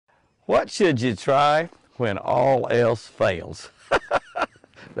What should you try when all else fails?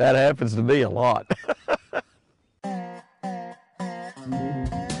 That happens to me a lot.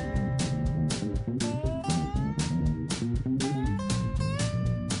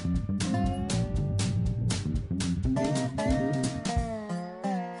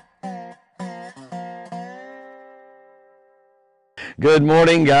 Good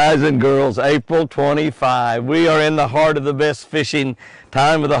morning, guys and girls. April 25. We are in the heart of the best fishing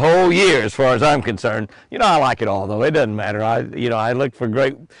time of the whole year, as far as I'm concerned. You know, I like it all, though. It doesn't matter. I look for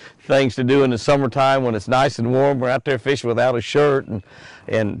great things to do in the summertime when it's nice and warm. We're out there fishing without a shirt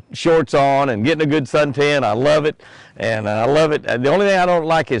and shorts on and getting a good suntan. I love it, and I love it. The only thing I don't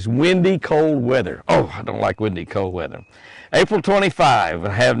like is windy, cold weather. Oh, I don't like windy, cold weather. April 25.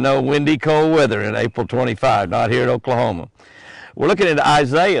 I have no windy, cold weather in April 25, not here in Oklahoma. We're looking at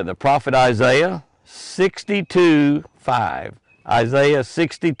Isaiah, the prophet Isaiah 62:5. Isaiah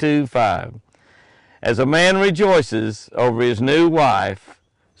 62:5. As a man rejoices over his new wife,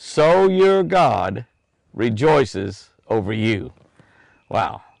 so your God rejoices over you.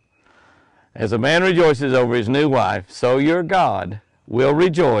 Wow. As a man rejoices over his new wife, so your God will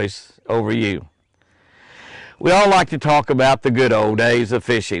rejoice over you. We all like to talk about the good old days of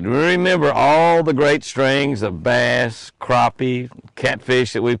fishing. We remember all the great strings of bass, crappie,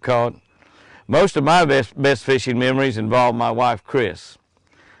 catfish that we've caught. Most of my best fishing memories involve my wife, Chris.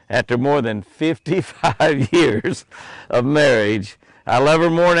 After more than 55 years of marriage, I love her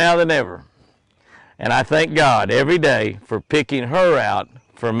more now than ever. And I thank God every day for picking her out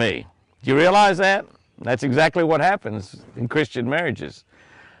for me. Do you realize that? That's exactly what happens in Christian marriages.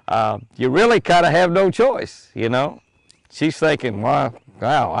 You really kind of have no choice, you know. She's thinking, wow,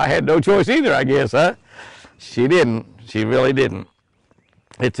 I had no choice either, I guess, huh? She didn't. She really didn't.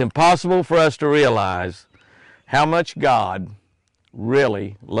 It's impossible for us to realize how much God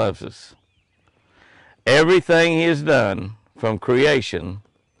really loves us. Everything He has done from creation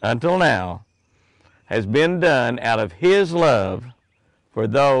until now has been done out of His love for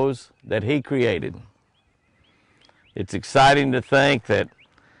those that He created. It's exciting to think that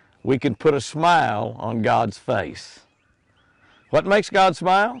we can put a smile on God's face. What makes God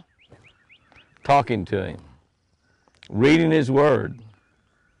smile? Talking to Him, reading His Word,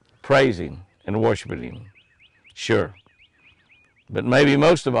 praising and worshiping Him. Sure. But maybe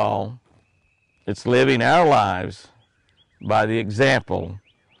most of all, it's living our lives by the example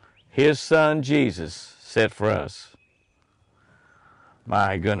His Son Jesus set for us.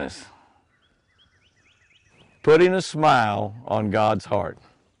 My goodness. Putting a smile on God's heart.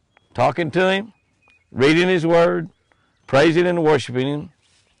 Talking to Him, reading His Word, praising and worshiping Him,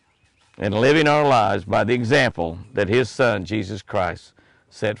 and living our lives by the example that His Son, Jesus Christ,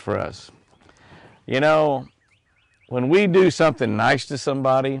 set for us. You know, when we do something nice to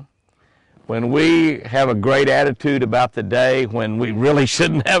somebody, when we have a great attitude about the day, when we really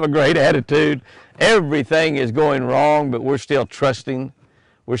shouldn't have a great attitude, everything is going wrong, but we're still trusting,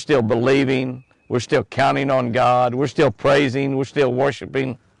 we're still believing, we're still counting on God, we're still praising, we're still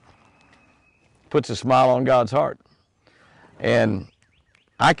worshiping. Puts a smile on God's heart. And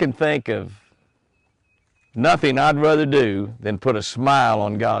I can think of nothing I'd rather do than put a smile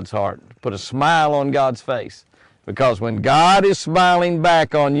on God's heart, put a smile on God's face. Because when God is smiling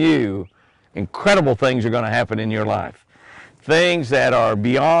back on you, incredible things are going to happen in your life. Things that are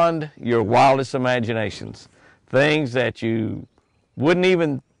beyond your wildest imaginations. Things that you wouldn't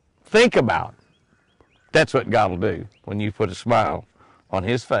even think about. That's what God will do when you put a smile on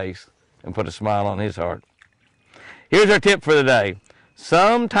His face and put a smile on His heart. Here's our tip for the day.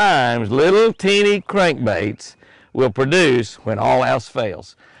 Sometimes little teeny crankbaits will produce when all else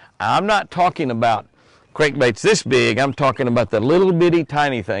fails. I'm not talking about crankbaits this big. I'm talking about the little bitty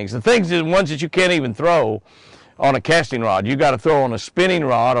tiny things. The ones that you can't even throw on a casting rod. You got to throw on a spinning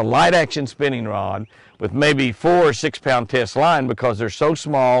rod, a light action spinning rod with maybe 4 or 6 pound test line because they're so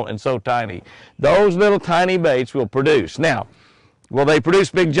small and so tiny. Those little tiny baits will produce. Now, will they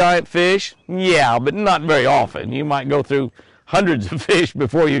produce big giant fish? Yeah, but not very often. You might go through hundreds of fish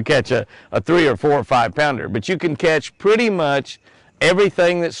before you catch a 3 or 4 or 5 pounder. But you can catch pretty much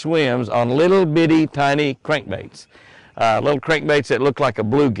everything that swims on little bitty tiny crankbaits. Little crankbaits that look like a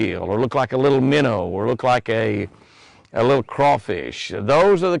bluegill or look like a little minnow or look like a little crawfish.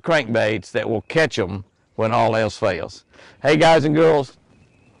 Those are the crankbaits that will catch them when all else fails. Hey guys and girls,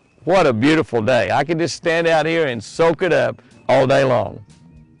 what a beautiful day. I can just stand out here and soak it up all day long.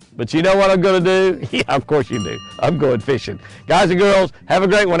 But you know what I'm going to do? Yeah, of course you do. I'm going fishing. Guys and girls, have a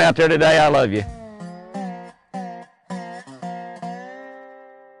great one out there today. I love you.